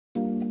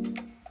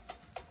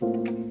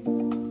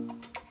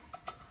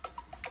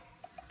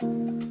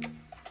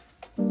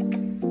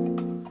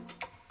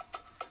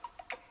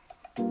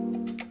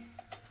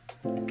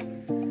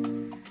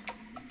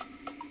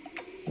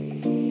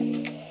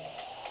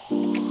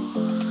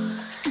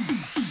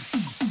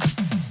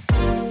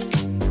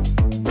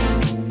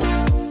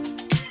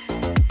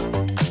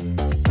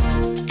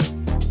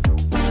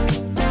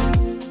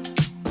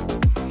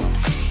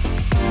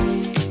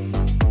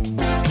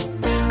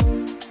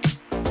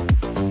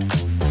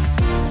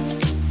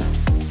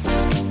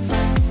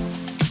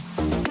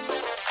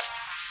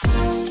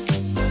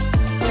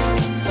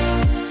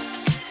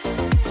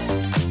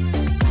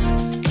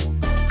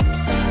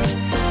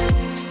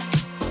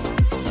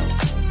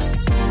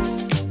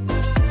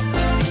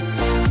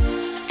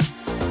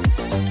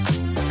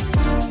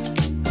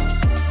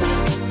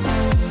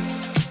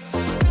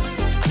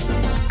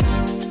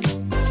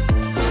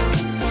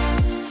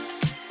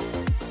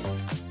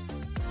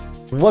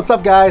What's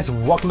up guys,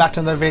 welcome back to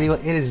another video.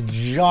 It is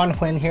John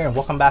Quinn here and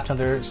welcome back to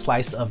another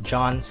slice of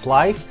John's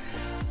life.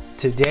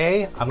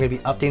 Today I'm going to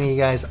be updating you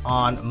guys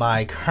on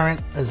my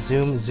current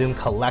Tsum Tsum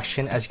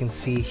collection. As you can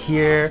see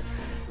here,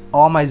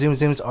 all my Tsum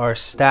Tsums are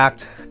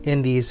stacked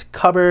in these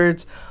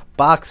cupboards,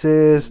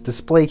 boxes,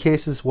 display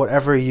cases,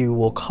 whatever you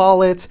will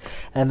call it.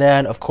 And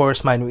then of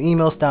course my new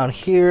emails down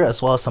here,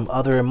 as well as some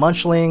other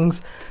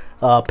munchlings,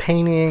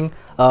 painting,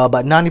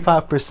 but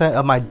 95%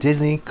 of my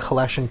Disney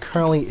collection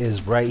currently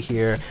is right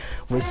here,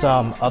 with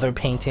some other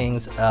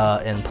paintings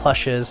and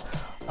plushes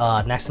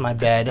next to my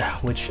bed,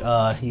 which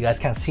you guys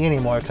can't see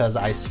anymore because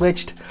I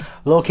switched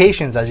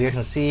locations. As you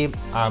can see,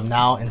 I'm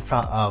now in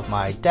front of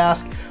my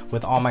desk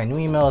with all my new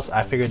emails.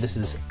 I figured this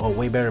is a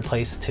way better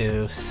place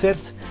to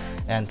sit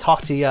and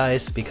talk to you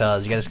guys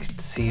because you guys can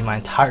see my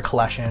entire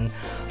collection.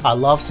 I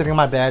love sitting on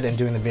my bed and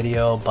doing the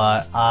video,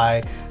 but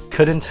I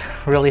couldn't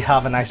really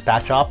have a nice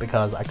backdrop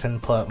because I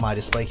couldn't put my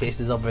display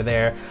cases over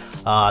there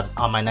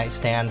on my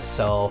nightstand.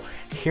 So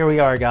here we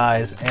are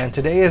guys, and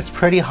today is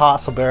pretty hot,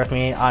 so bear with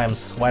me. I am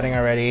sweating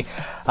already.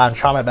 I'm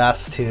trying my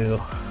best to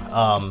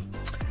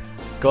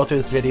go through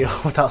this video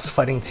without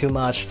sweating too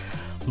much,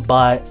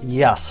 but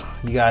yes,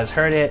 you guys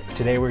heard it.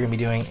 Today we're gonna be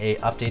doing a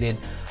updated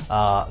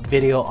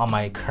video on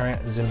my current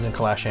Tsum Tsum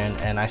collection.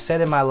 And I said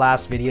in my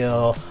last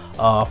video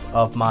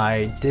of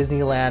my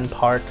Disneyland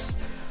parks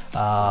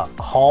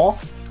haul,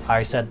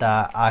 I said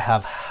that I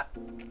have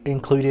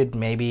included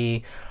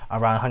maybe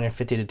around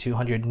 150 to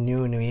 200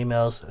 new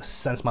emails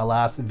since my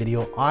last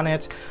video on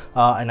it,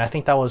 and I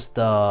think that was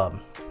the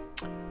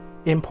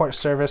import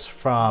service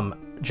from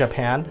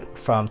Japan,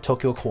 from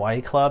Tokyo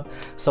Kawaii Club.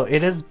 So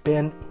it has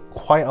been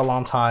quite a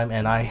long time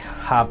and I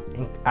have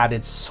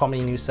added so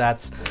many new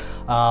sets.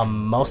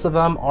 Most of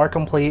them are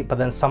complete, but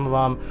then some of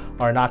them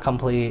are not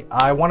complete.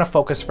 I want to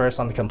focus first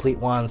on the complete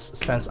ones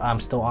since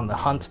I'm still on the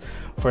hunt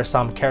for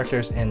some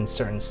characters in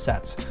certain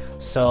sets.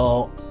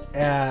 So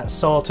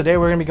today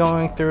we're gonna be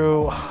going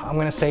through, I'm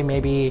gonna say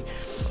maybe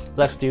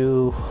let's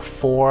do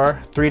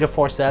 3 to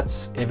 4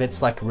 sets. If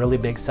it's like really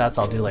big sets,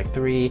 I'll do like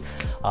 3,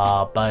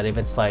 but if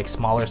it's like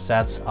smaller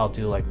sets, I'll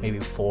do like maybe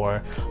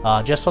 4,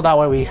 just so that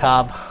way we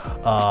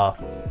have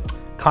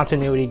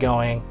continuity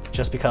going,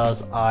 just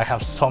because I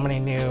have so many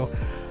new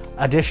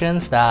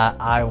additions that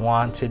I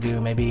want to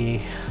do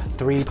maybe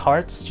 3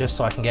 parts, just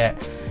so I can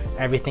get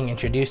everything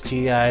introduced to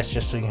you guys,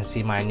 just so you can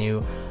see my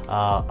new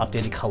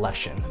updated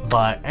collection.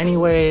 But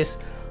anyways,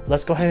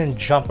 let's go ahead and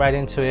jump right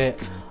into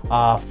it.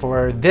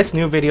 For this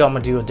new video, I'm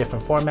gonna do a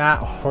different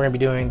format. We're gonna be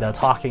doing the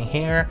talking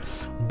here,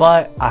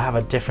 but I have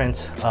a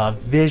different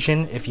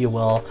vision, if you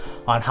will,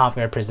 on how I'm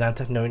gonna present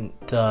the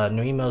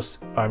new emails,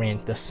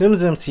 the Tsum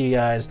Tsums to you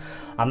guys.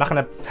 I'm not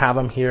gonna have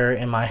them here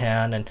in my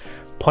hand and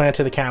point it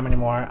to the camera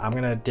anymore. I'm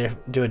gonna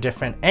do a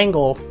different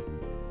angle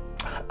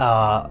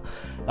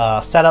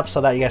setup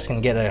so that you guys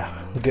can get a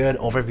good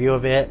overview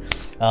of it,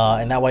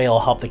 and that way it'll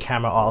help the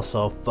camera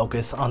also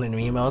focus on the new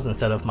emails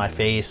instead of my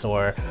face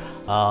or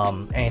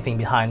anything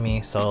behind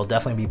me. So it'll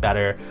definitely be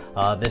better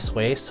this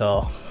way.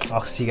 So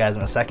I'll see you guys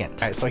in a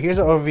second. All right, so here's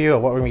an overview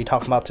of what we're gonna be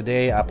talking about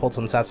today. I pulled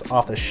some sets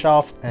off the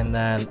shelf, and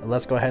then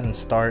let's go ahead and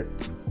start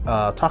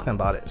talking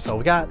about it. So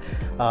we got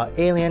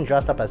Alien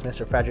dressed up as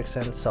Mr.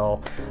 Frederickson. So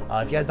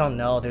if you guys don't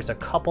know, there's a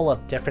couple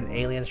of different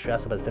aliens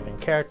dressed up as different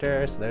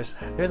characters. There's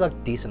a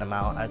decent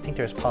amount. I think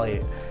there's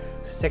probably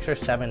 6 or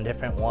 7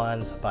 different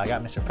ones, but I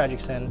got Mr.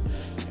 Frederickson.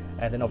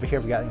 And then over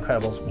here we got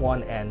Incredibles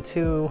 1 and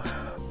 2,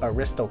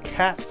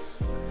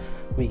 Aristocats.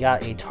 We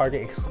got a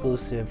Target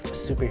exclusive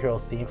superhero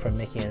theme from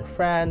Mickey and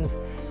Friends.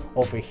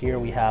 Over here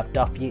we have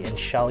Duffy and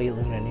Shelly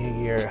Lunar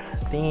New Year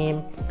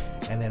theme,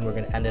 and then we're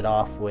gonna end it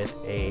off with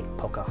a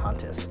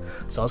Pocahontas.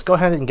 So let's go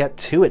ahead and get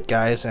to it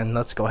guys, and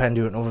let's go ahead and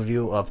do an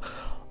overview of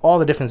all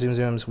the different Tsum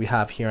Tsums we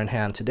have here in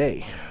hand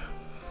today.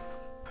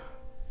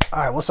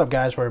 Alright, what's up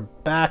guys, we're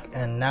back,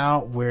 and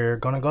now we're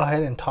gonna go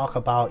ahead and talk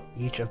about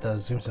each of the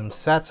Tsum Tsum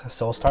sets.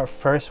 So we'll start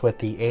first with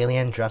the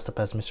alien dressed up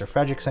as Mr.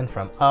 Frederickson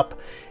from Up.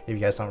 If you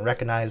guys don't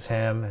recognize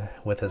him,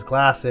 with his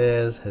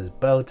glasses, his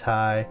bow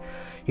tie.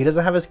 He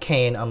doesn't have his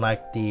cane,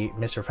 unlike the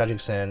Mr.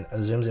 Frederickson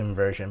Tsum Tsum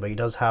version, but he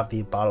does have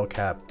the bottle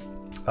cap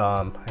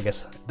I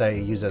guess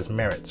they use as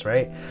merits,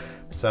 right?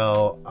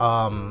 So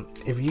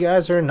if you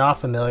guys are not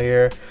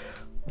familiar,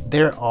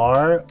 there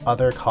are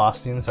other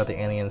costumes that the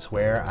aliens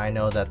wear. I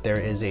know that there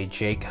is a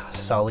Jake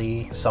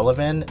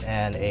Sullivan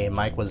and a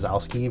Mike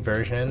Wazowski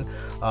version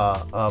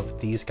of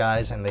these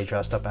guys, and they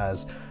dressed up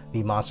as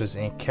the Monsters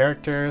Inc.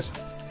 characters.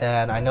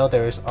 And I know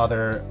there's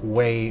other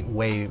way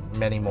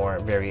many more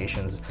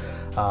variations.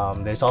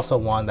 There's also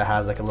one that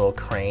has like a little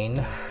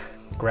crane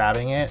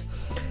grabbing it,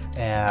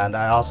 and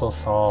I also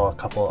saw a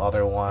couple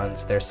other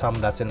ones. There's some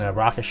that's in a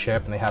rocket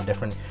ship and they have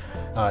different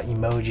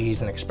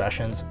emojis and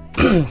expressions.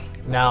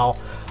 Now,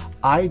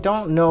 I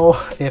don't know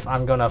if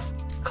I'm gonna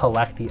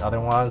collect the other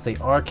ones. They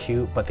are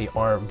cute, but they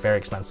are very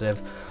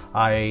expensive.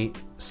 I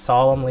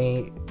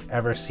solemnly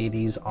ever see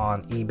these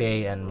on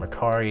eBay and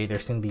Mercari. They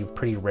seem to be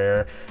pretty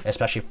rare,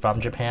 especially from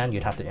Japan.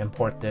 You'd have to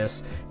import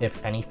this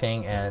if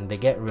anything, and they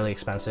get really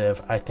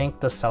expensive. I think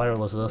the seller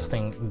was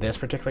listing this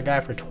particular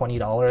guy for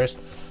 $20.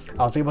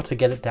 I was able to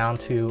get it down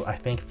to I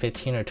think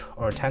 $15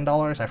 or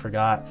 $10, I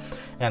forgot.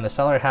 And the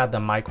seller had the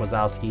Mike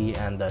Wazowski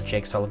and the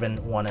Jake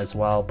Sullivan one as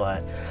well,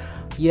 but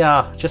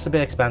yeah, just a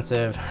bit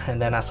expensive.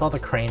 And then I saw the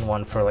crane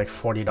one for like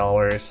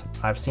 $40.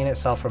 I've seen it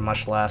sell for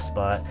much less,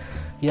 but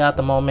yeah, at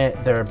the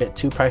moment they're a bit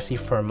too pricey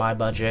for my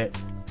budget,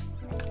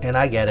 and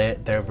I get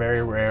it. They're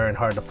very rare and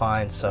hard to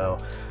find, so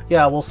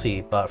yeah, we'll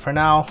see. But for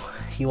now,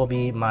 he will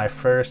be my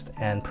first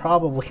and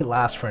probably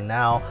last for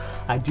now.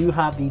 I do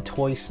have the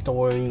Toy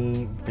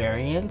Story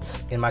variant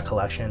in my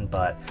collection,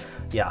 but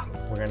yeah,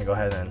 we're gonna go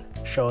ahead and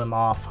show him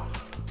off.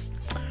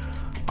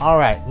 All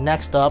right,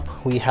 next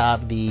up we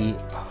have the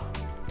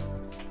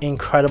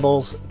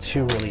Incredibles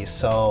 2 release.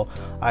 So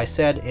I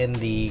said in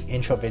the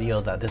intro video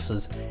that this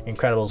is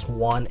Incredibles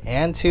 1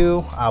 and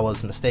 2. I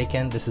was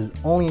mistaken. This is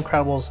only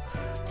Incredibles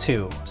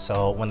 2.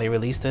 So when they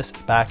released this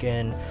back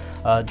in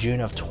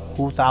June of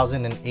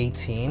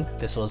 2018,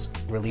 this was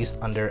released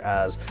under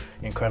as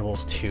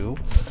Incredibles 2.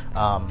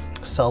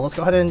 So let's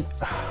go ahead and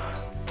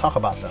talk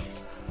about them.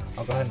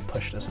 I'll go ahead and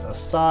push this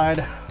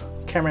aside.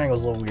 Camera angle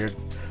is a little weird.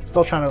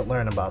 Still trying to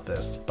learn about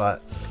this,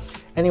 but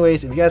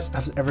anyways, if you guys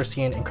have ever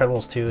seen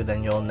Incredibles 2,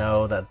 then you'll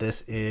know that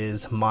this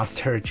is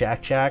Monster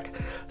Jack.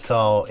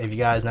 So if you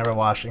guys never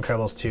watched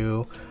Incredibles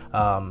 2,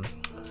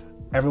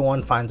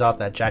 everyone finds out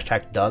that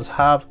Jack does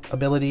have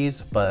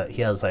abilities, but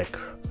he has like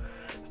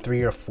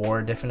 3 or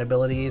 4 different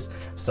abilities.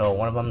 So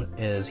one of them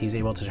is he's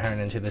able to turn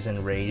into this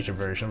enraged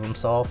version of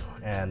himself,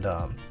 and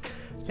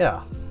yeah,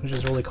 which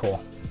is really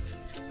cool.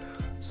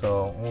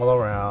 So all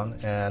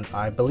around, and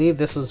I believe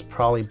this was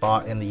probably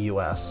bought in the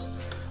US.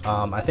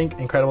 I think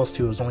Incredibles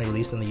 2 was only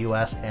released in the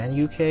US and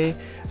UK,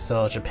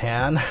 so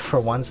Japan for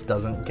once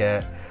doesn't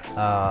get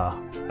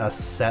a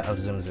set of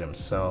Tsum Tsums.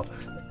 So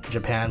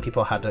Japan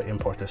people had to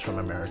import this from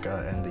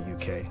America and the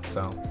UK.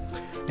 So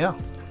yeah,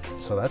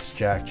 so that's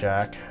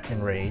Jack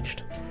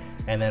enraged,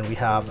 and then we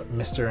have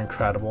Mr.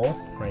 Incredible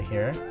right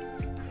here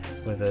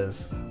with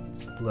his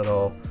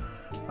little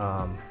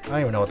I don't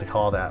even know what to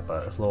call that,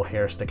 but his little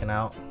hair sticking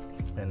out,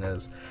 and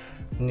his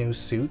new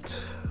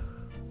suit,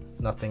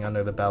 nothing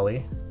under the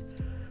belly.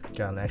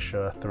 Got an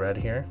extra thread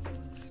here.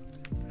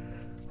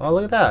 Oh,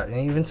 look at that. And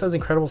it even says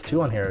Incredibles 2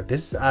 on here.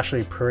 This is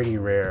actually pretty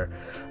rare.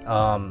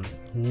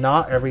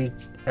 Not every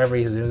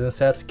Tsum Tsum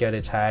sets get a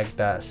tag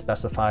that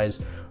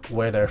specifies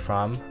where they're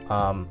from.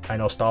 I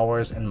know Star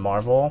Wars and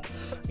Marvel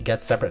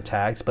get separate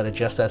tags, but it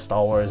just says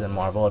Star Wars and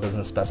Marvel. It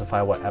doesn't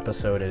specify what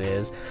episode it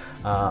is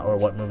or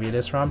what movie it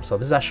is from. So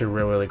this is actually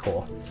really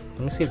cool.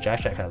 Let me see if Jack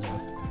has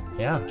one.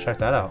 Yeah, check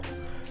that out.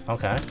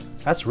 Okay,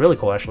 that's really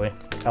cool actually.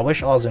 I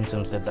wish all Tsum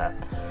Tsums did that.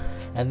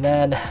 And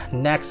then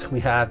next we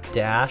have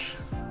Dash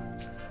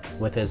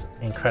with his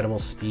incredible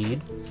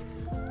speed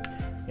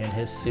in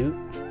his suit.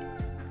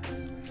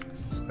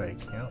 It's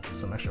like, you know,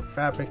 some extra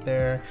fabric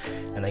there,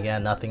 and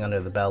again, nothing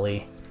under the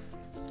belly.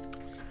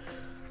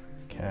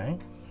 Okay,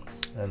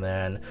 and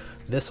then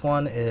this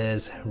one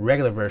is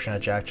regular version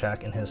of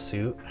Jack in his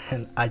suit,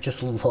 and I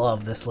just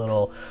love this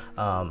little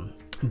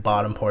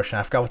bottom portion.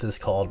 I forgot what this is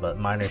called, but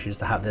miners used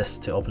to have this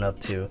to open up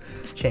to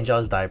change all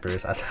his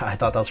diapers. I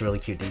thought that was a really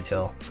cute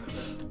detail.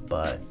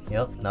 But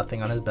yep,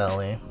 nothing on his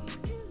belly.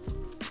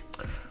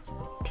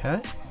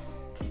 Okay,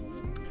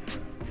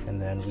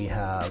 and then we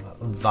have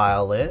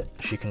Violet.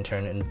 She can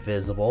turn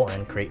invisible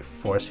and create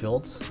force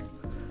fields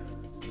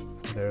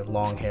with her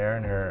long hair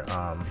and her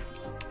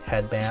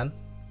headband,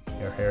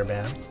 her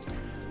hairband.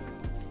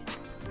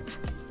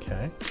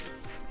 Okay,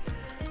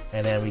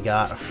 and then we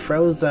got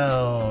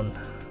Frozone.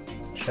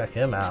 Check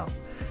him out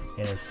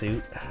in his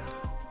suit.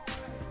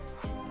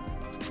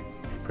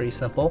 Pretty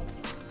simple,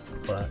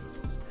 but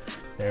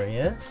there he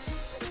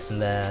is.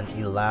 And then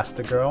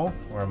Elastigirl,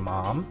 or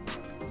Mom,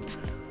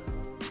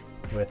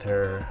 with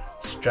her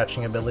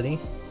stretching ability.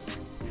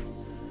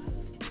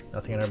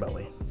 Nothing in her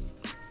belly.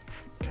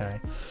 Okay.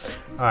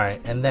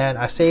 Alright, and then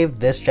I saved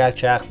this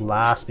Jack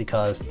last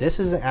because this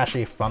isn't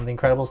actually from the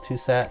Incredibles 2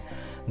 set.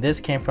 This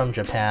came from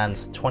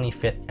Japan's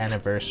 25th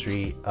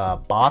anniversary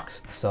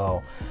box.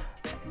 So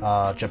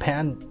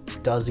Japan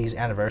does these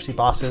anniversary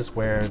boxes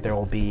where there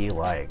will be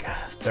like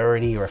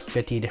 30 or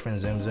 50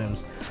 different Tsum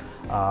Tsums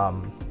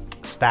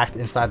stacked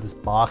inside this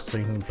box, so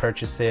you can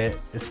purchase it.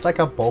 It's like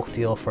a bulk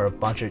deal for a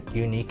bunch of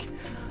unique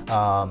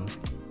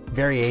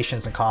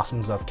variations and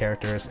costumes of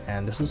characters,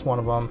 and this is one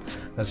of them.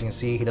 As you can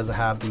see, he doesn't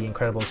have the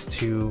Incredibles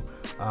 2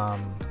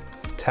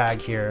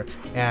 tag here,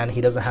 and he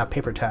doesn't have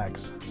paper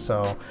tags.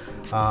 So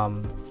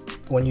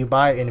when you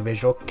buy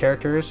individual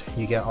characters,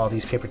 you get all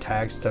these paper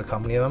tags to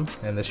accompany them,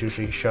 and this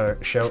usually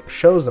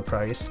shows the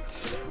price.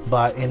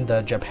 But in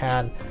the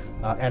Japan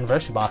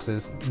anniversary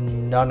boxes,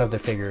 none of the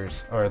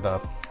figures or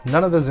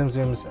none of the Tsum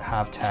Tsums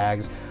have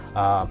tags,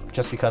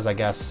 just because I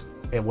guess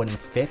it wouldn't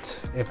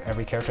fit if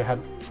every character had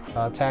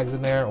tags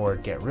in there, or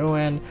get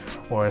ruined,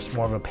 or it's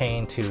more of a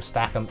pain to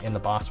stack them in the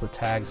box with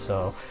tags,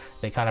 so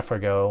they kind of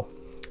forgo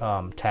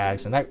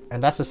tags, and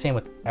that's the same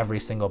with every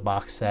single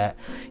box set.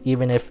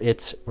 Even if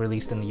it's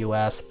released in the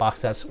US, box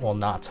sets will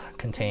not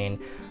contain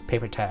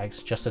paper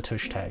tags, just the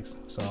tush tags,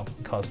 so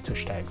we call it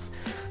tush tags.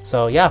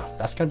 So yeah,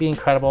 that's gonna be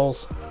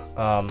Incredibles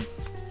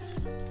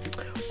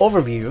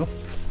overview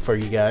for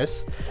you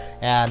guys.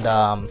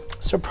 And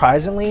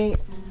surprisingly,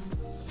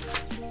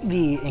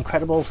 the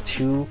Incredibles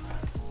 2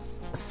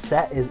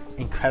 set is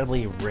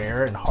incredibly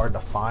rare and hard to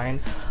find.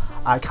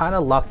 I kind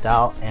of lucked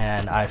out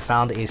and I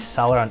found a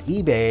seller on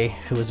eBay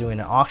who was doing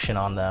an auction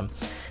on them,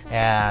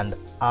 and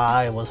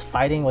I was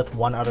fighting with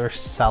one other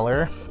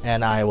seller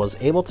and I was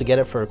able to get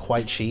it for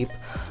quite cheap.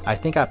 I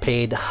think I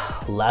paid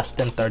less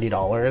than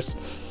 $30,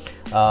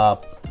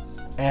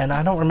 and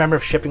I don't remember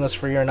if shipping was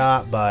free or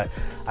not, but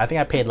I think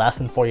I paid less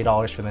than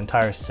 $40 for the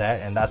entire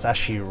set, and that's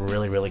actually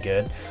really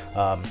good.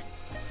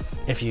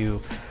 If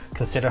you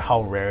consider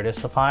how rare it is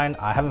to find,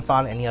 I haven't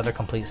found any other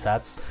complete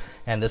sets,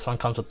 and this one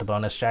comes with the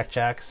bonus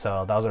Jack,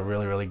 so that was a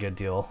really good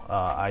deal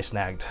I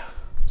snagged.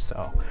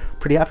 So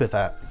pretty happy with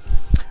that.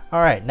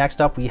 All right,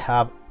 next up we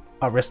have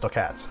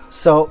Aristocats.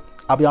 So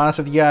I'll be honest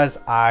with you guys,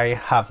 I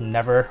have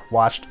never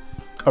watched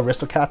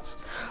Aristocats.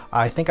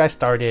 I think I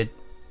started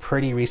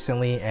pretty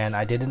recently and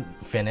I didn't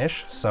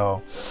finish,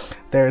 so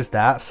there's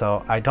that.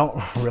 So I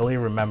don't really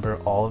remember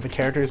all of the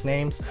characters'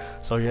 names,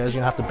 so you guys are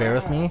gonna have to bear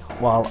with me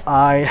while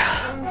I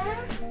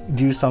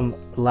do some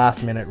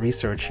last minute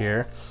research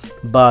here.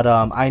 But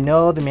I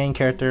know the main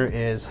character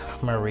is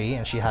Marie,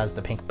 and she has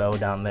the pink bow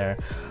down there,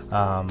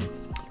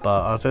 but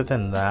other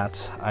than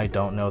that, I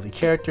don't know the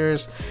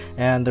characters.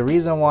 And the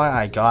reason why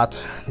I got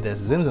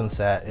this Tsum Tsum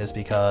set is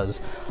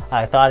because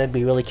I thought it'd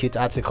be really cute to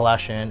add to the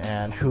collection,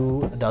 and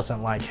who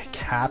doesn't like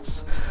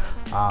cats?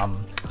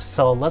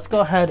 So let's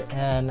go ahead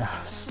and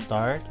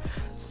start.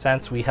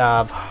 Since we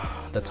have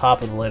the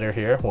top of the litter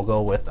here, we'll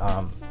go with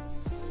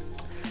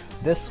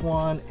this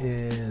one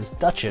is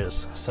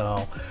Duchess.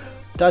 So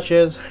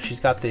Duchess, she's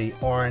got the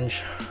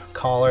orange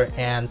collar,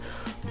 and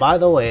by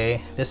the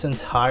way, this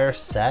entire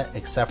set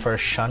except for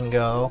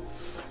Shungo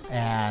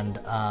and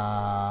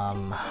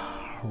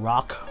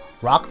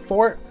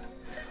Rockfort,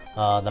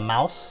 the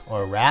mouse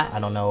or rat, I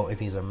don't know if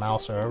he's a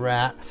mouse or a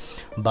rat,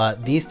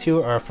 but these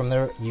two are from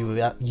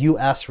the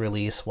US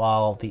release,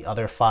 while the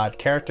other 5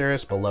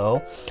 characters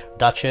below,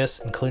 Duchess,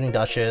 including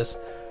Duchess,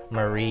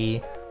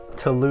 Marie,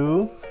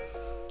 Toulouse,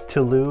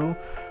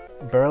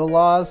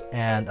 Berlaws,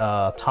 and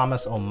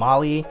Thomas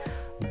O'Malley,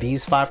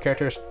 these 5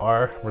 characters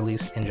are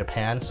released in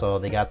Japan, so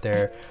they got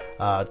their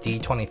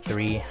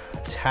D23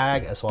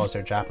 tag as well as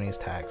their Japanese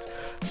tags.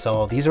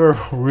 So these are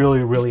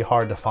really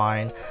hard to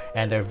find,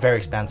 and they're very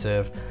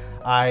expensive.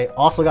 I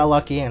also got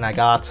lucky and I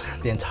got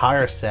the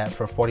entire set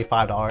for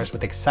 $45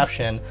 with the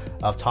exception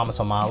of Thomas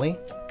O'Malley,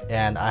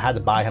 and I had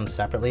to buy him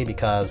separately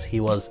because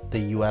he was the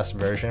US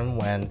version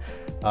when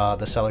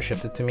the seller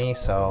shipped it to me,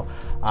 so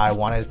I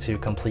wanted to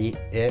complete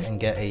it and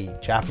get a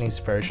Japanese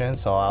version,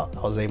 so I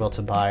was able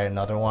to buy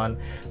another one,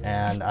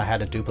 and I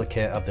had a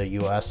duplicate of the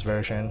US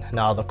version.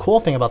 Now the cool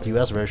thing about the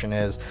US version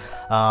is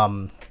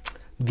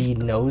the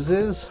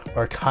noses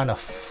are kind of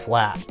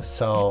flat,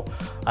 so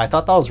I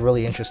thought that was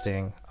really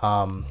interesting.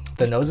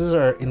 The noses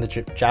are in the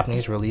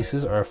Japanese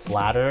releases are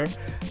flatter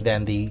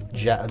than the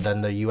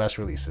US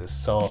releases.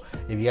 So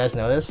if you guys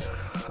notice,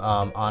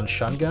 on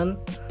Shungun,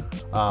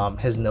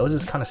 his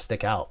noses kind of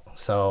stick out,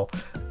 so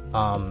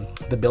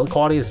the build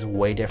quality is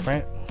way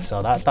different, so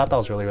I thought that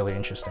was really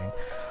interesting.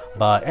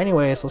 But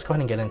anyways, let's go ahead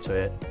and get into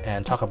it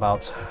and talk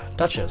about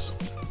Duchess.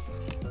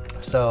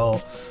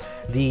 So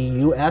the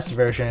US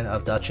version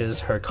of Duchess,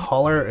 her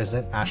color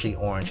isn't actually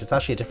orange, it's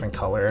actually a different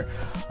color.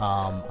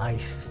 I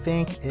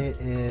think it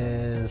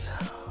is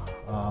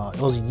it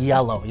was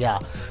yellow, yeah.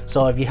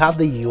 So if you have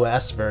the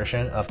US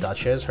version of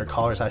Duchess, her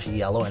color is actually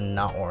yellow and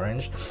not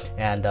orange,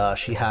 and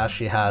she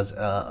has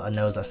a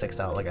nose that sticks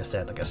out, like I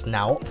said, like a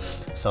snout.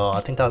 So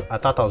I thought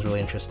that was really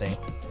interesting.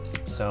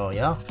 So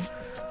yeah,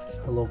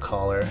 a little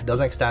collar, it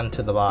doesn't extend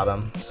to the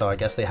bottom, so I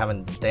guess they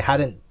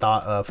hadn't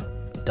thought of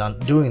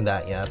doing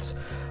that yet.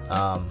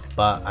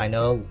 But I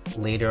know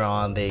later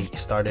on they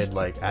started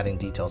like adding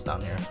details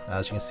down here,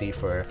 as you can see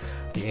for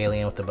the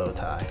alien with the bow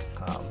tie.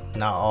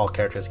 Not all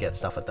characters get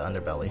stuff at the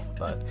underbelly,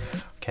 but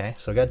okay.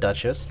 So we got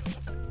Duchess,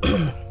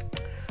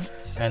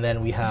 And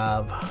then we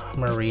have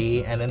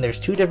Marie, and then there's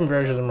two different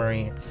versions of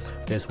Marie.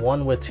 There's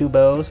one with 2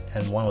 bows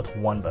and one with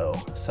 1 bow.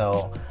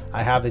 So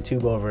I have the 2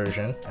 bow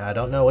version. I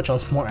don't know which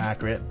one's more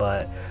accurate,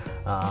 but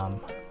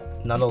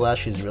nonetheless,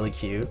 she's really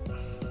cute.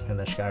 And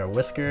then she got her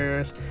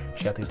whiskers.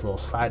 She got these little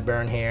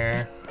sideburn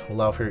hair.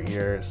 Love her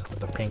ears with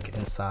the pink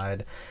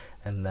inside.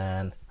 And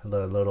then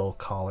the little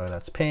collar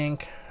that's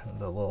pink. And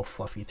the little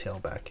fluffy tail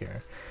back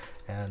here.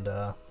 And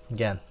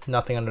again,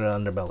 nothing under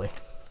the underbelly.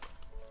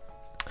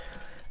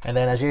 And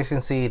then as you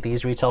can see,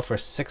 these retail for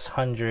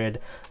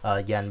 600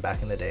 yen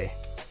back in the day.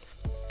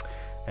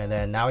 And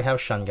then now we have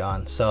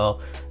Shungan. So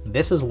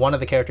this is one of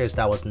the characters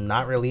that was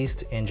not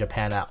released in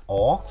Japan at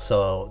all.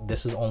 So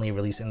this is only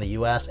released in the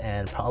US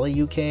and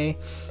probably UK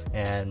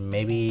and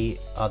maybe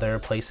other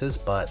places,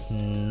 but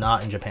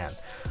not in Japan.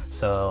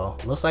 So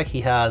looks like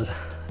he has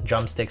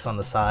drumsticks on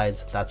the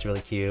sides. That's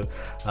really cute.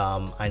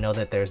 I know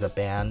that there's a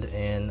band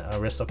in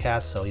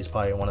Aristocats, so he's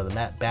probably one of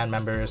the band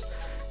members.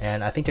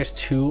 And I think there's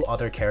 2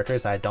 other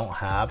characters I don't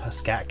have, a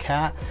Scat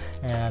Cat,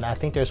 and I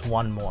think there's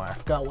one more. I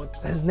forgot what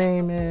his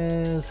name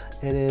is.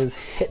 It is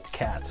Hit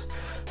Cat.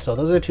 So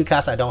those are the 2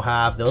 cats I don't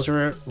have. Those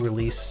were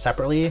released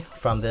separately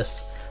from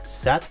this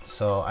set,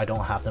 so I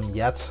don't have them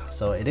yet.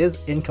 So it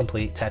is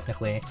incomplete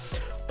technically,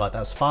 but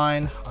that's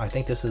fine. I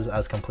think this is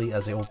as complete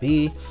as it will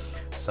be.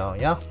 So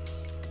yeah.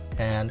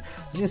 And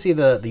as you can see,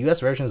 the US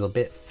version is a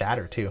bit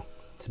fatter too.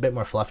 It's a bit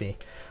more fluffy.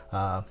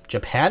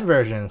 Japan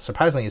version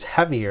surprisingly is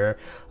heavier,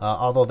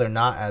 although they're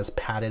not as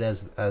padded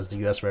as the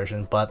US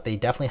version, but they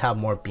definitely have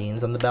more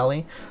beans on the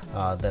belly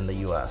than the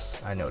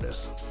US, I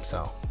noticed.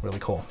 So really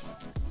cool.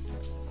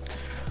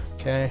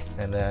 Okay,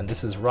 and then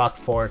this is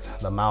Rockfort,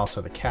 the mouse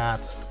or the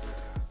cat.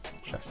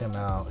 Check him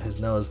out. His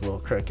nose is a little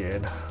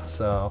crooked.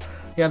 So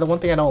yeah, the one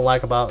thing I don't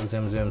like about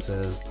Tsum Tsums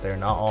is they're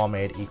not all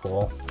made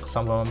equal.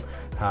 Some of them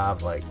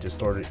have like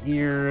distorted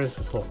ears,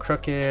 it's a little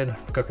crooked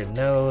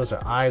nose,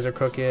 their eyes are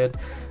crooked.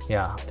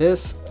 Yeah,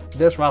 this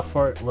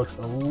Rockfort looks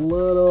a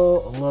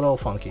little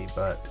funky,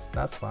 but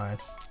that's fine.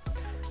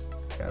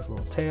 Has a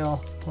little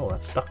tail. Oh,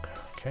 that's stuck.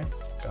 Okay,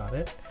 got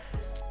it.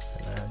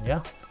 And then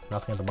yeah,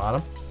 nothing at the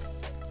bottom.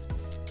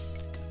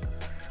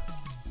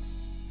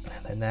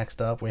 And then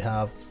next up we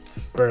have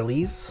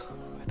Burley's.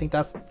 I think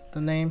that's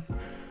the name.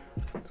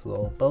 It's a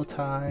little bow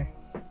tie,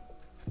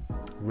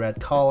 red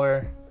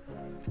collar,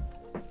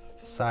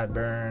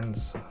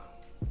 sideburns,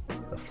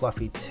 the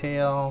fluffy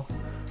tail,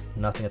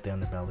 nothing at the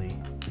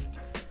underbelly.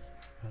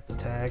 Got the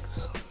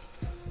tags.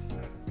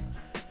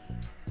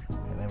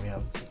 And then we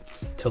have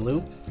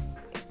Tulu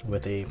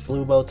with a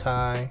blue bow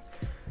tie,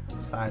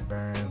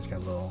 sideburns, got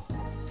a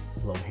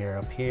little hair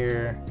up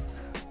here,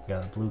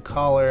 got a blue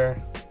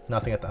collar,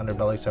 nothing at the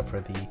underbelly except for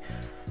the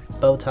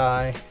bow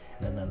tie,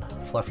 and then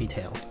fluffy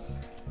tail.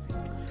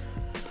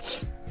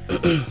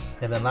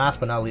 And then last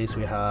but not least,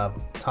 we have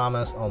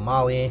Thomas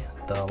O'Malley,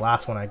 the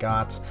last one I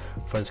got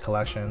for this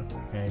collection.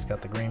 And he's got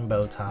the green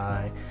bow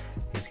tie,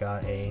 he's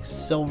got a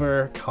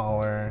silver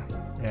collar,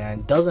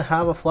 and doesn't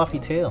have a fluffy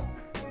tail.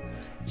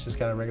 It's just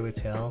got a regular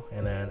tail,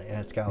 and then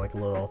it's got like a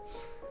little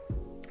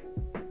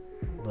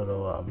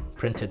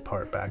printed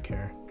part back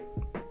here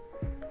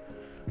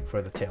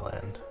for the tail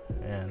end.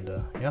 And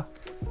yeah.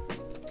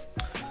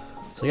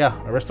 So yeah,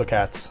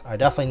 Aristocats. I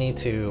definitely need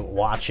to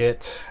watch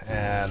it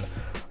and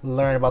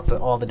learn about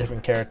all the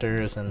different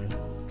characters. And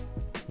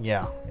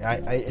yeah,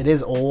 it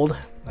is old.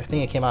 I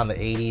think it came out in the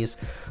 80s,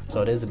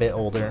 so it is a bit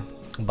older,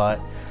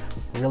 but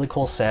really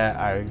cool set.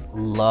 I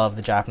love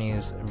the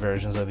Japanese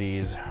versions of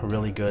these,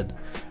 really good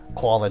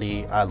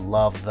quality. I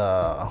love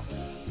the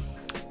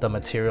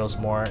materials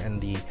more in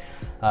the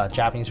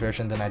Japanese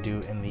version than I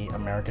do in the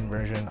American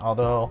version,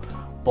 although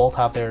both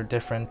have their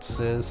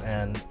differences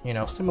and, you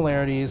know,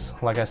 similarities.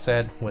 Like I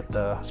said,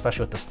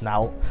 especially with the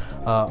snout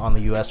on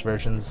the US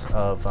versions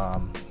of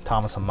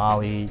Thomas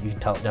O'Malley, you can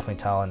definitely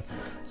tell, and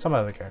some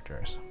other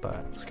characters.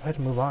 But let's go ahead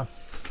and move on.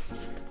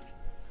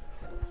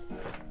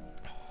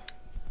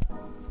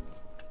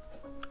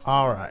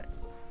 All right.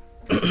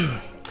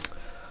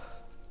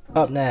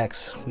 Up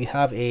next, we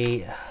have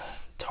a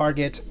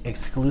Target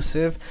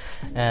exclusive,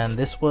 and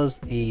this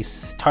was a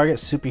Target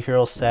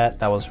superhero set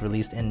that was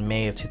released in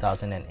May of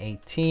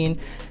 2018,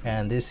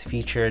 and this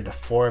featured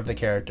 4 of the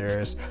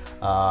characters.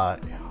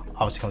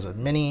 Obviously comes with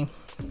Minnie,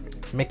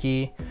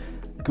 Mickey,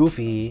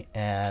 Goofy,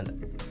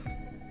 and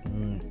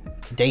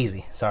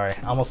Daisy. Sorry,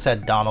 I almost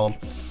said Donald.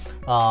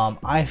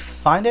 I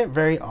find it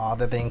very odd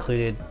that they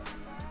included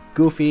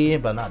Goofy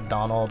but not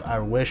Donald. I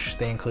wish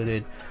they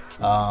included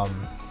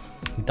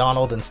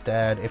Donald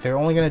instead. If they're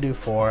only going to do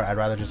 4, I'd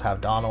rather just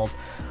have Donald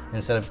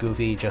instead of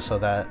Goofy, just so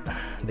that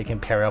they can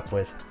pair up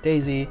with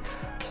Daisy.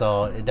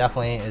 So it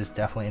definitely is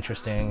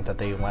interesting that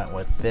they went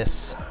with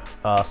this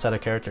set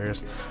of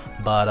characters.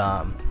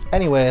 But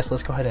anyways,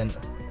 let's go ahead and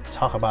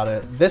talk about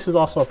it. This is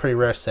also a pretty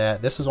rare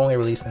set. This was only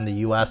released in the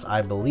US,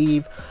 I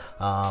believe.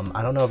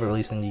 I don't know if it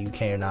released in the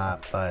UK or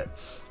not, but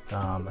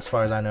as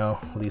far as I know,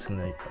 released in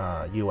the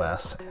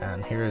US.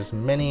 And here's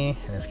Minnie,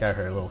 and it's got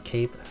her little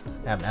cape,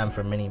 MM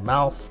for Minnie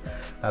Mouse.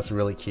 That's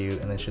really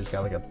cute. And then she's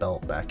got like a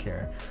belt back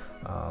here.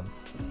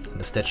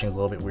 The stitching is a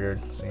little bit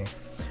weird. See,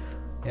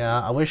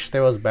 yeah, I wish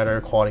there was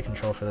better quality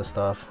control for this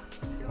stuff,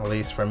 at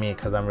least for me,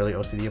 because I'm really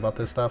OCD about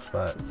this stuff.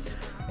 But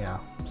yeah,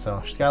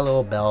 so she's got a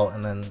little belt,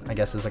 and then I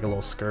guess it's like a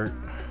little skirt,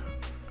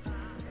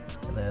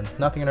 and then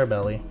nothing in her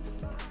belly.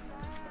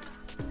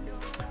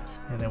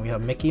 And then we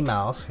have Mickey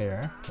Mouse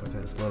here with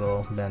his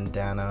little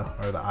bandana,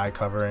 or the eye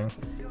covering.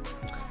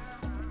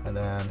 And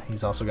then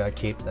he's also got a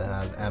cape that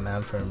has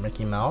MM for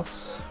Mickey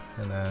Mouse.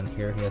 And then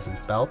here he has his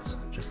belt,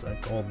 just a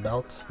gold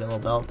belt, yellow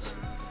belt.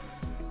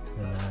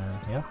 And then,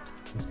 yeah,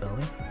 his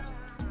belly.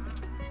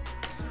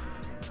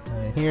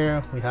 And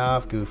here we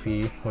have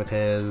Goofy with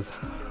his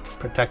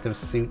protective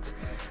suit.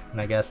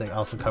 And I guess it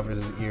also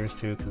covers his ears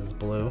too, because it's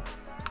blue.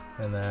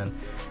 And then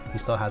he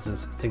still has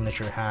his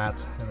signature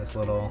hat and this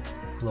little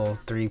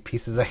 3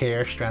 pieces of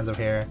hair, strands of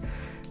hair.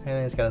 And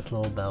then he's got his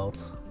little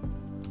belt.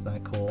 Is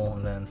that cool?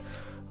 And then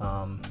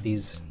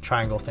these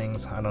triangle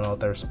things, I don't know what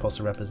they're supposed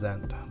to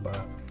represent, but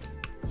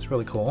it's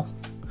really cool.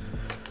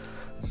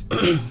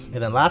 And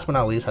then last but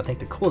not least, I think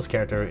the coolest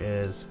character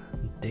is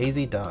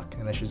Daisy Duck.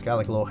 And then she's got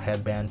like a little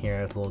headband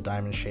here with a little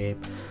diamond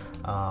shape.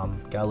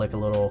 Got like a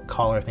little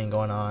collar thing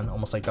going on,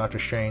 almost like Doctor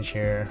Strange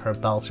here. Her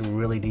belt's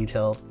really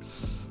detailed.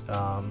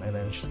 And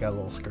then she's got a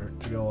little skirt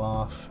to go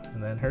off,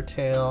 and then her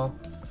tail,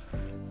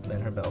 and then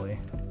her belly.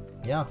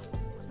 Yeah,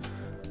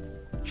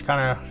 she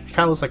kind of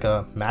looks like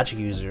a magic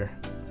user,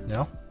 you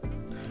know.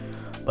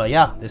 But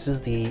yeah, this is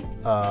the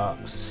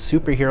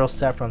superhero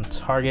set from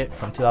Target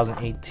from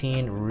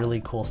 2018.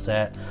 Really cool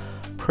set,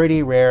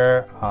 pretty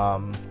rare.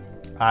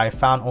 I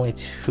found only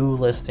 2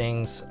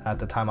 listings at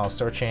the time I was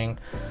searching.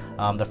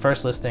 The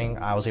first listing,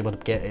 I was able to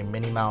get a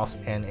Minnie Mouse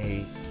and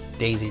a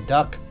Daisy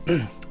Duck.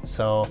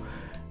 So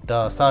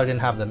the seller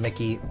didn't have the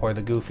Mickey or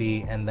the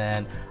Goofy. And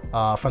then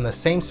from the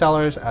same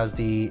sellers as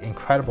the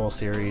Incredible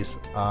series,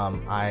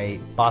 I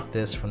bought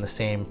this from the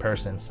same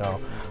person.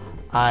 So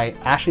I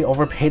actually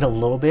overpaid a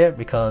little bit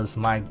because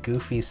my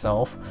Goofy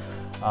self,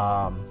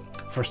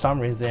 for some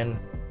reason,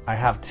 I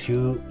have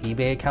 2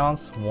 eBay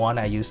accounts. One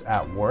I use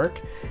at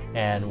work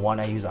and one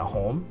I use at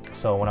home.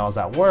 So when I was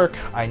at work,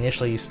 I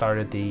initially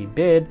started the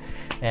bid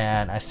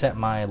and I set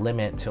my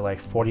limit to like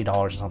 $40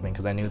 or something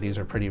because I knew these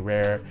were pretty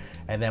rare.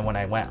 And then when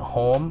I went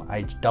home,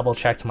 I double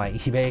checked my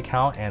eBay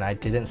account and I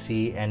didn't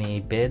see any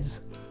bids.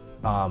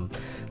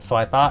 So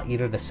I thought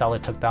either the seller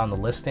took down the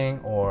listing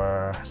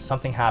or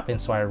something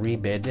happened, so I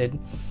rebidded.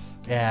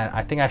 And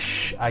I think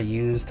I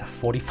used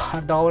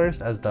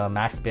 $45 as the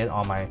max bid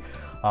on my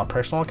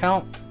personal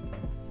account.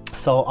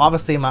 So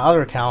obviously my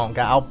other account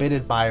got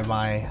outbidded by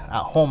my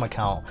at-home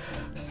account,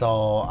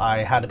 so I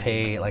had to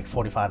pay like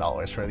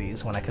 $45 for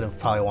these when I could have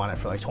probably won it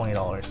for like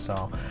 $20.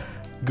 So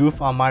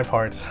goof on my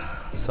part.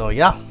 So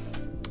yeah,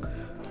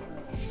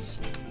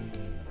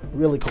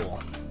 really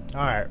cool.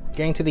 All right,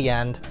 getting to the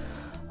end.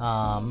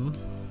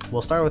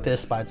 We'll start with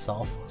this by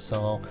itself.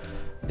 So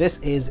this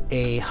is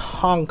a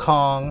Hong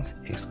Kong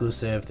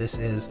exclusive. This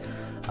is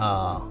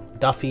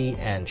Duffy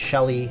and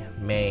Shelly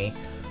May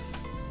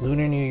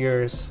Lunar New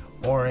Year's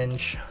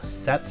orange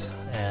set,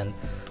 and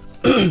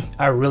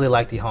I really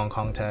like the Hong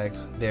Kong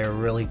tags. They're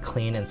really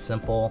clean and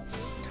simple,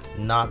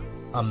 not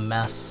a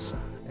mess,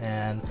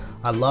 and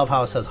I love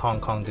how it says Hong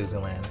Kong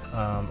Disneyland.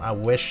 I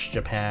wish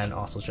Japan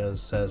also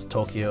just says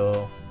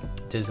Tokyo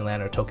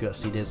Disneyland or Tokyo at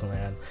Sea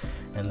Disneyland.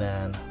 And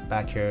then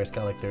back here it's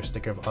got like their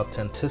sticker of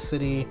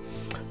authenticity,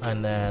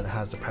 and then it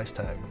has the price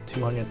tag,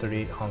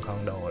 238 Hong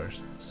Kong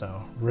dollars.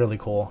 So really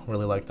cool,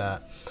 really like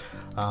that.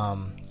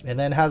 And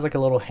then it has like a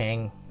little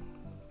hang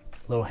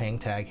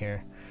tag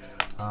here.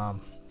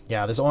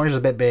 Yeah, this orange is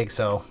a bit big,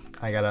 so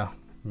I gotta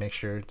make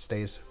sure it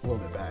stays a little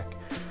bit back.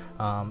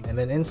 And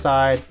then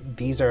inside,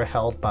 these are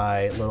held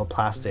by little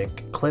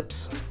plastic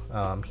clips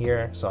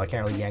here, so I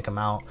can't really yank them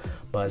out,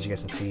 but as you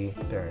guys can see,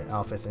 there are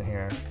outfits in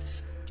here.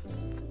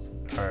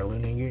 Our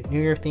Lunar New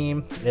Year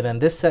theme. And then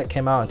this set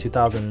came out in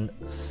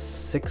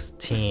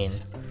 2016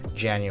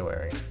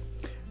 January.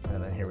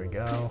 And then here we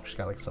go. She's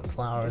got like some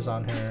flowers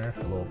on her,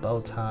 a little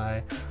bow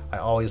tie. I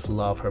always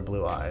love her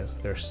blue eyes.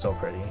 They're so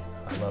pretty.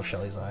 I love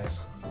Shelly's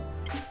eyes.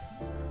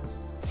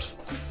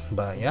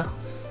 But yeah,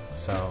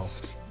 so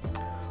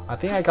I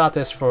think I got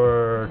this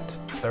for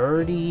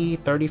 $30,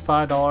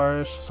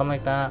 $35, something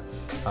like that.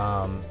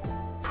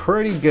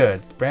 Pretty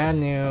good, brand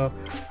new.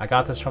 I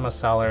got this from a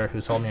seller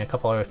who sold me a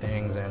couple other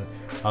things, and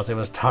I was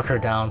able to talk her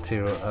down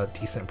to a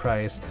decent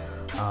price.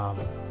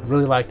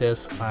 Really like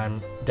this.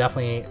 I'm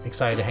definitely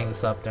excited to hang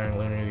this up during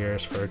Lunar New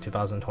Year's for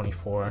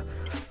 2024.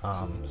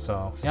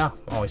 So yeah,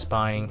 always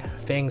buying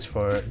things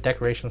for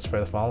decorations for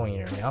the following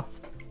year, yeah.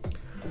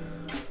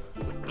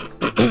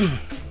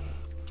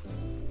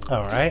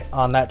 All right,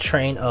 on that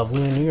train of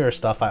Lunar New Year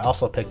stuff, I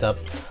also picked up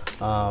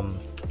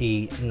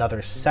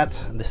another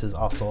set. This is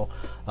also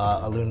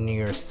a Lunar New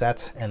Year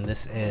set, and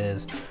this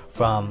is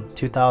from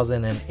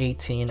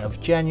 2018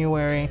 of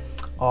January,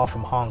 all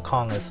from Hong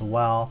Kong as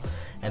well.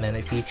 And then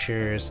it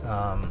features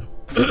I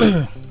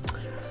think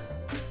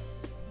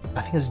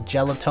it's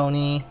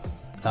Gelatoni,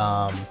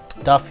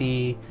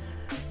 Duffy,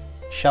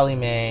 Shelly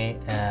May,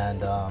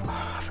 and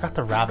I forgot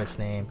the rabbit's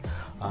name.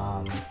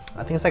 I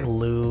think it's like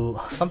Lou,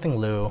 something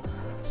Lou.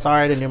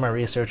 Sorry I didn't do my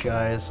research,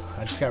 guys.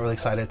 I just got really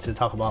excited to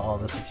talk about all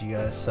this with you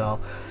guys, so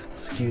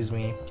excuse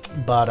me.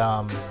 But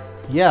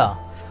yeah,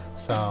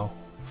 so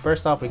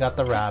first off we got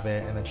the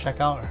rabbit, and then check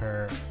out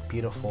her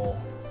beautiful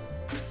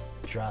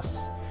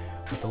dress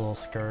with the little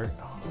skirt,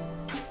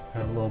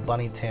 her little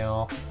bunny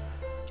tail,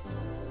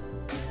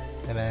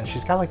 and then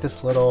she's got like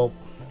this little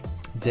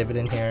divot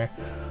in here.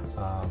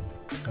 I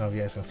don't know if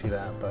you guys can see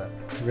that, but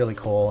really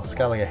cool. It's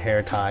got like a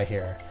hair tie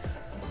here.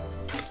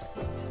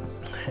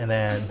 And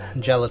then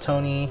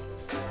Gelatoni,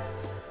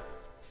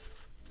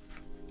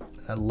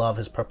 I love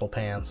his purple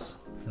pants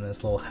and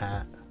this little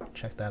hat,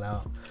 check that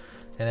out.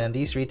 And then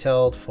these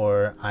retailed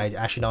for, I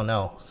actually don't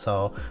know,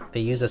 so they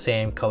use the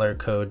same color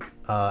code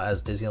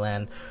as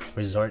Disneyland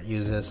Resort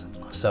uses,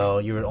 so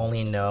you would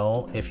only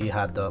know if you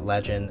had the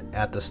legend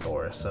at the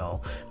store.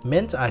 So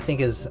mint I think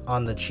is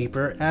on the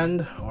cheaper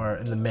end or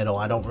in the middle,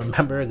 I don't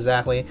remember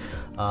exactly.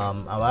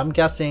 I'm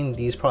guessing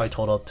these probably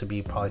total up to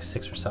be probably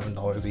 $6 or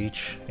 $7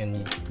 each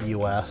in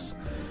US.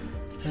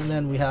 And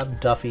then we have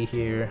Duffy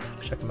here,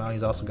 check him out,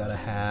 he's also got a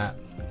hat,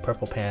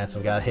 purple pants,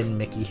 and we got a hidden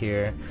Mickey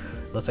here.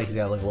 Looks like he's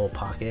got like a little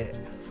pocket.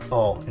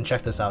 Oh, and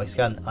check this out, he's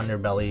got an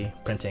underbelly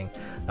printing.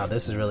 Now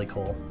this is really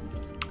cool.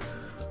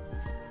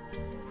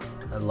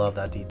 I love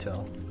that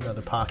detail.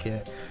 Another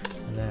pocket,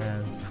 and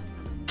then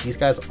these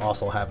guys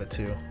also have it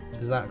too.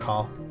 Isn't that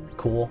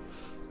cool?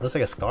 It looks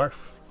like a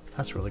scarf.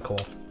 That's really cool.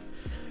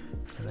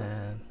 And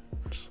then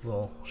just a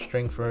little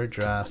string for her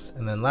dress.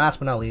 And then last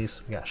but not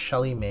least, we got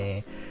Shelly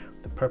May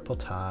with the purple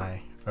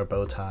tie or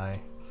bow tie,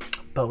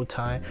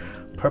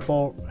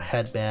 purple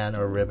headband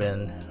or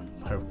ribbon,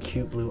 her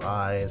cute blue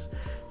eyes,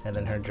 and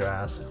then her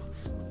dress.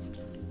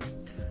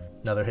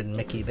 Another hidden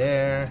Mickey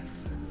there,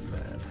 and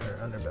then her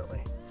underbelly.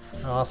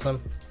 Awesome.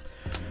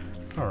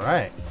 All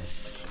right.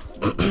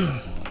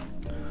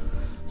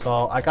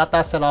 So I got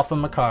that set off of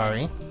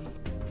Macari.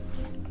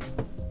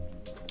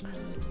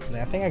 And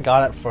I think I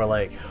got it for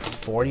like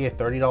 $40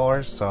 or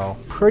 $30, so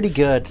pretty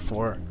good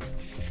for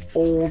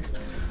old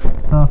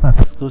stuff that's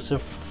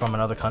exclusive from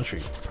another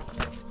country.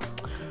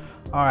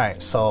 All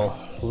right, so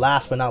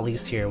last but not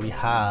least here we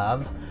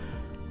have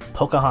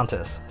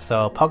Pocahontas.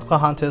 So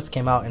Pocahontas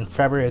came out in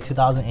February of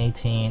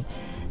 2018.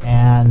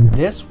 And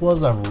this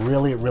was a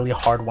really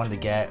hard one to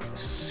get,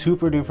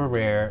 super duper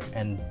rare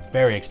and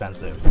very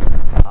expensive.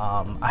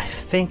 I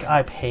think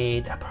I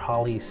paid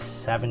probably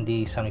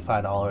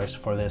 $75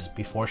 for this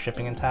before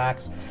shipping and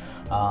tax,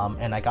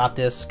 and I got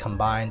this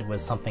combined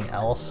with something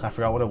else. I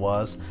forgot what it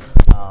was.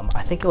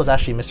 I think it was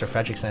actually Mr.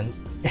 Frederickson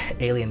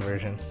alien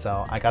version,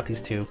 so I got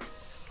these two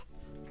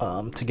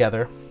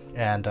together.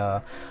 And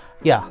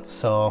yeah,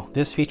 so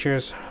this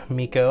features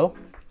Miko,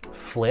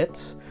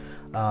 Flit,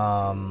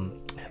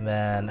 and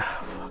then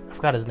I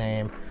forgot his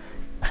name.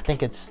 I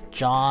think it's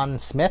John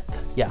Smith.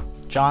 Yeah,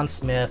 John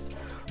Smith,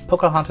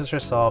 Pocahontas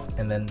herself,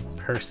 and then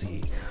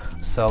Percy.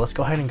 So let's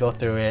go ahead and go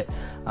through it.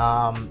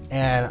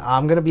 And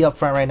I'm gonna be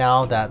upfront right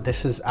now that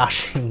this is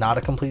actually not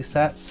a complete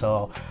set.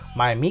 So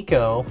my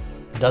Miko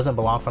doesn't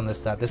belong from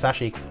this set. This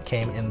actually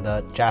came in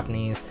the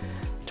Japanese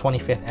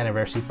 25th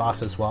anniversary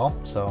box as well.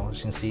 So as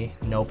you can see,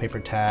 no paper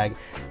tag.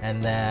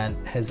 And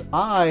then his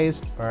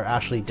eyes are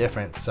actually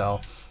different. So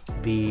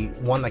the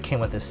one that came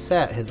with this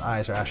set, his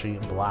eyes are actually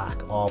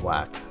black, all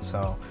black,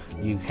 so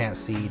you can't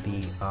see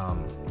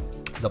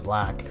the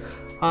black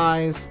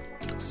eyes.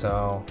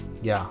 So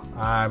yeah,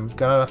 I'm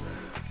gonna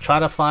try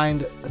to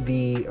find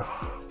the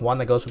one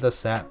that goes with this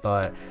set,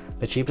 but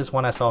the cheapest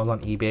one I saw was on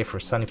eBay for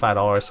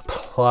 $75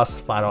 plus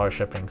 $5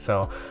 shipping,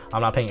 so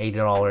I'm not paying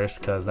 $80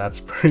 because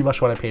that's pretty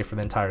much what I paid for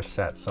the entire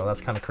set, so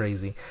that's kind of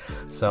crazy.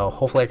 So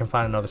hopefully I can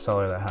find another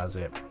seller that has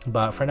it,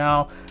 but for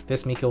now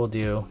this Miko will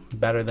do,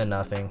 better than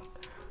nothing.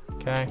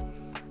 Okay,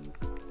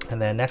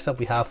 and then next up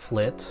we have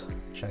Flit.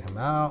 Check him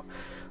out.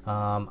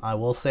 I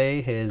will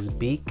say his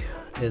beak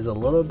is a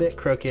little bit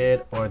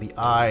crooked, or the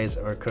eyes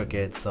are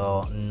crooked,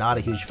 so not a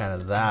huge fan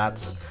of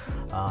that.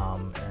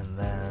 And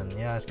then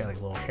yeah, he's got like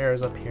little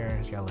hairs up here.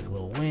 He's got like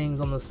little wings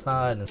on the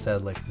side instead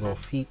of like little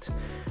feet.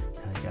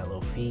 And he got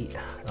little feet,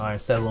 or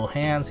instead of little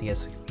hands, he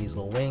has these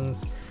little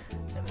wings,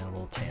 and then a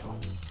little tail.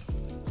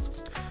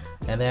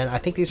 And then I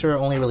think these are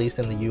only released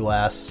in the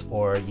US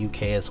or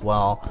UK as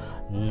well,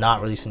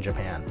 not released in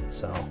Japan.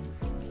 So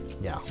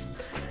yeah.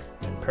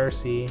 And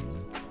Percy,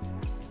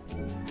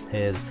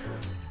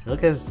 look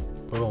at his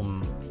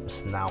little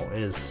snout,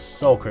 it is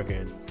so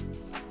crooked,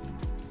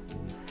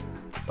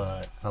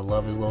 but I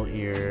love his little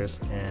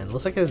ears, and it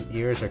looks like his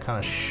ears are kind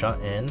of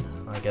shut in.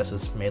 I guess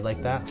it's made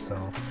like that,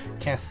 so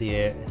can't see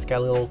it. It's got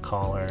a little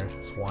collar,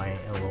 it's white,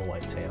 and a little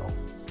white tail.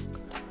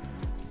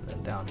 And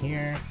then down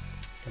here,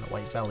 got a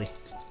white belly.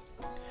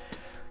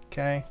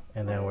 Okay,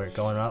 and then we're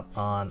going up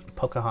on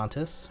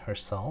Pocahontas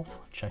herself.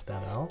 Check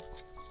that out.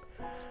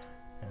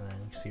 And then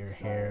you can see her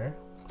hair.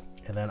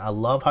 And then I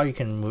love how you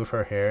can move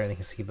her hair and you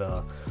can see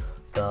the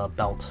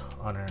belt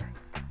on her.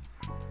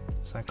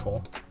 Is that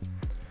cool?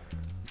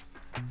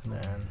 And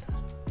then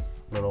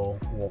little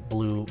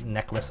blue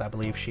necklace I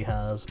believe she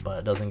has, but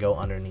it doesn't go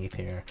underneath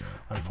here,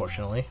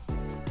 unfortunately.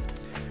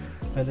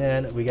 And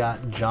then we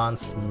got John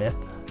Smith.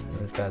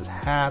 He's got his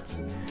hat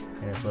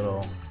and his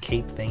little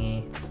cape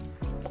thingy,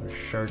 or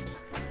shirt.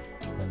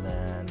 And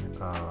then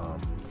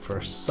for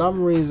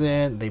some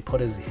reason they put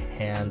his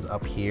hands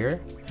up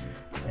here,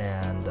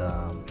 and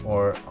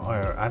or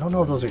I don't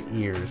know if those are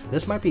ears.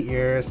 This might be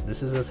ears.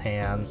 This is his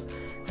hands,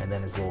 and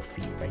then his little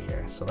feet right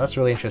here. So that's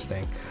really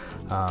interesting.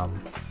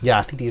 Yeah,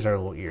 I think these are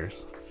little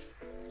ears.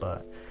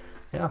 But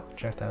yeah,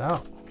 check that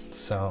out.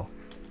 So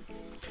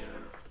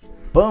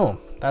boom,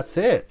 that's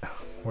it.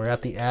 We're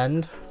at the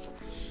end.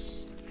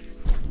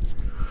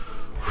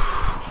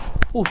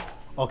 Ooh,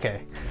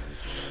 okay,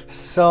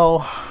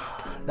 so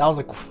that was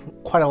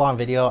quite a long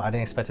video. I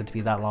didn't expect it to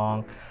be that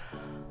long.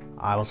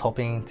 I was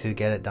hoping to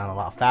get it done a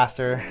lot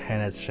faster,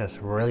 and it's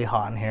just really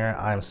hot in here.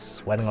 I'm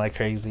sweating like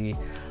crazy.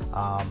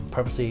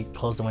 Purposely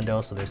closed the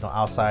window so there's no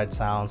outside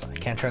sounds. I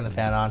can't turn the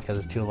fan on because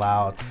it's too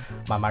loud.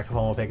 My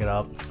microphone will pick it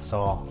up.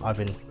 So I've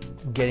been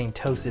getting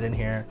toasted in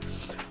here,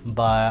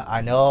 but I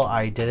know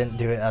I didn't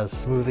do it as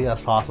smoothly as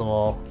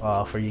possible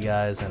for you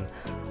guys, and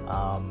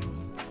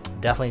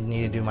definitely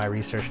need to do my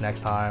research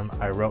next time.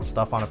 I wrote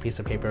stuff on a piece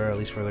of paper, at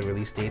least for the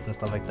release dates and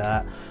stuff like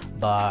that,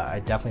 but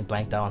I definitely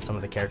blanked out on some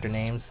of the character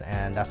names,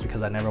 and that's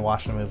because I never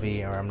watched the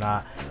movie, or I'm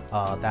not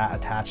that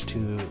attached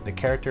to the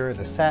character,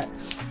 the set.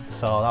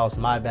 So that was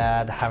my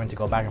bad, having to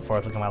go back and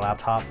forth, look at my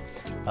laptop,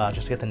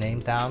 just to get the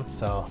names down.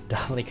 So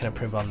definitely can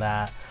improve on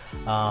that.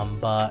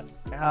 But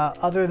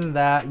other than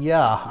that,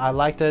 yeah, I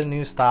like the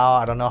new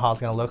style. I don't know how it's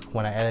gonna look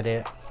when I edit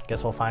it.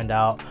 Guess we'll find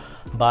out.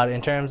 But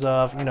in terms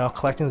of, you know,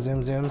 collecting Tsum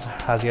Tsums,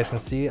 as you guys can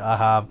see, I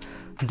have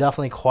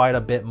definitely quite a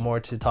bit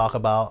more to talk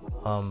about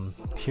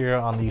here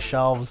on these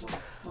shelves.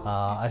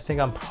 I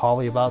think I'm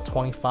probably about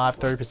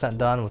 25-30%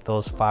 done with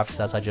those 5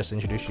 sets I just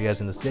introduced you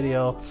guys in this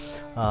video.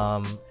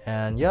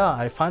 And yeah,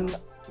 I find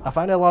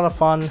it a lot of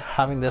fun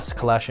having this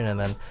collection, and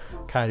then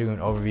kind of doing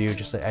an overview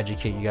just to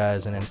educate you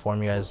guys and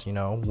inform you guys, you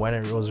know, when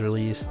it was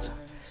released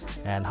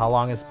and how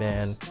long it's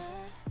been.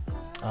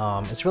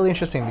 It's really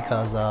interesting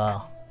because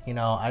you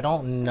know, I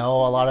don't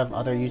know a lot of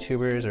other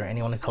YouTubers or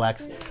anyone who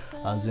collects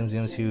Tsum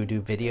Tsums who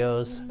do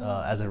videos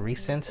as a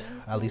recent,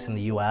 at least in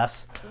the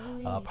US.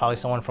 Probably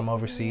someone from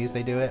overseas,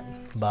 they do it.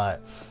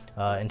 But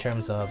in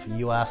terms of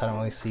US, I don't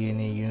really see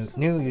any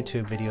new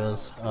YouTube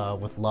videos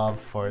with love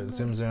for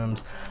Tsum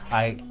Tsums.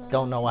 I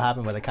don't know what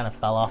happened, but they kind of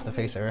fell off the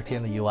face of earth here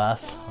in the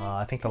US.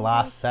 I think the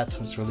last sets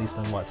was released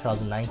in what,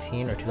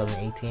 2019 or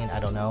 2018, I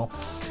don't know.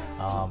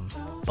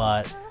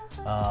 But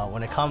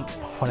when it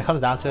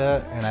comes down to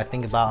it, and I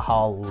think about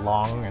how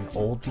long and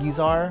old these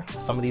are,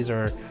 some of these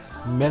are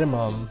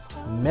minimum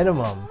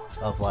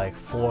of like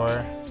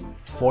four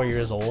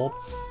years old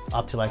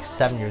up to like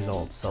 7 years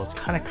old. So it's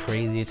kind of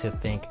crazy to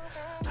think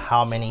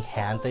how many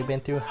hands they've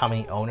been through, how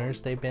many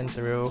owners they've been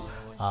through,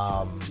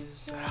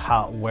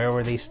 where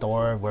were they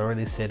stored, where were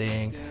they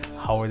sitting,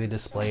 how were they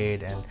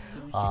displayed. And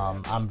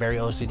I'm very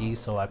OCD,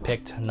 so I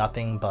picked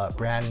nothing but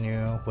brand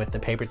new with the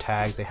paper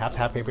tags. They have to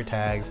have paper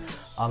tags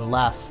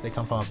unless they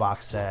come from a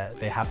box set.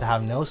 They have to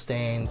have no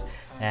stains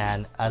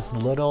and as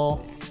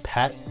little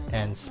pet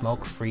and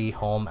smoke-free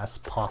home as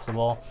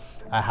possible.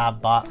 I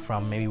have bought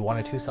from maybe 1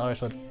 or 2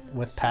 sellers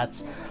with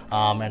pets,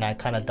 and I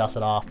kind of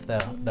dusted off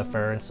the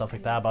fur and stuff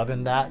like that. But other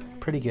than that,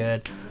 pretty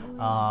good.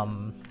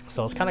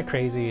 So it's kind of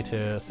crazy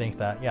to think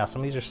that, yeah,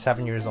 some of these are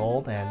 7 years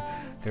old and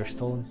they're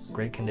still in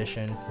great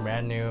condition,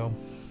 brand new.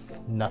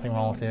 Nothing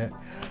wrong with it.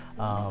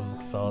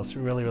 So it's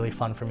really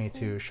fun for me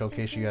to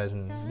showcase you guys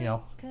and, you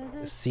know,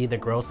 see the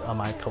growth of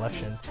my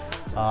collection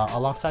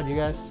alongside you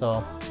guys.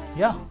 So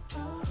yeah,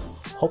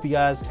 hope you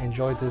guys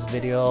enjoyed this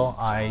video.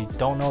 I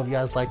don't know if you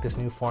guys like this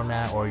new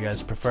format or you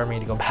guys prefer me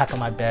to go back on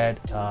my bed,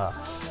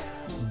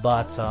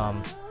 but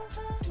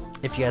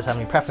if you guys have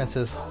any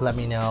preferences, let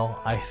me know.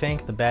 I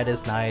think the bed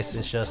is nice.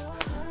 It's just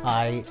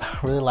I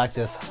really like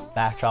this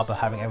backdrop of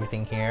having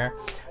everything here.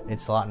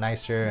 It's a lot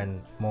nicer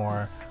and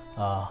more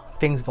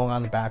things going on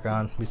in the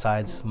background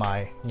besides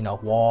my, you know,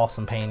 wall,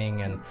 some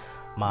painting, and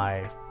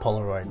my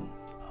Polaroid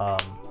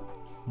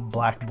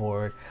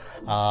blackboard,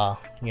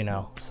 you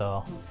know.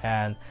 So,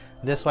 and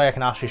this way I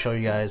can actually show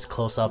you guys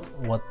close up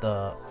what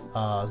the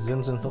Tsum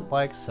Tsums look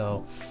like.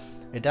 So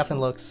it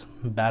definitely looks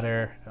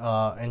better,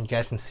 and you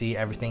guys can see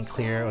everything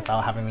clear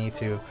without having me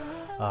to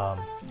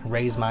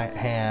raise my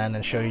hand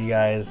and show you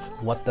guys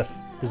what the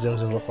Tsum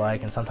Tsums look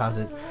like. And sometimes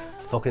it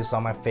focuses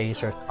on my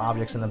face or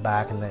objects in the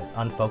back and then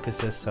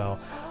unfocuses. So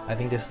I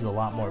think this is a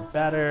lot more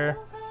better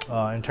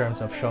in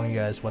terms of showing you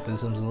guys what the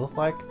Tsum Tsums look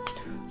like.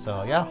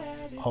 So yeah,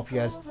 hope you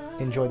guys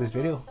enjoyed this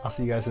video. I'll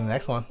see you guys in the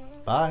next one.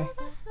 Bye.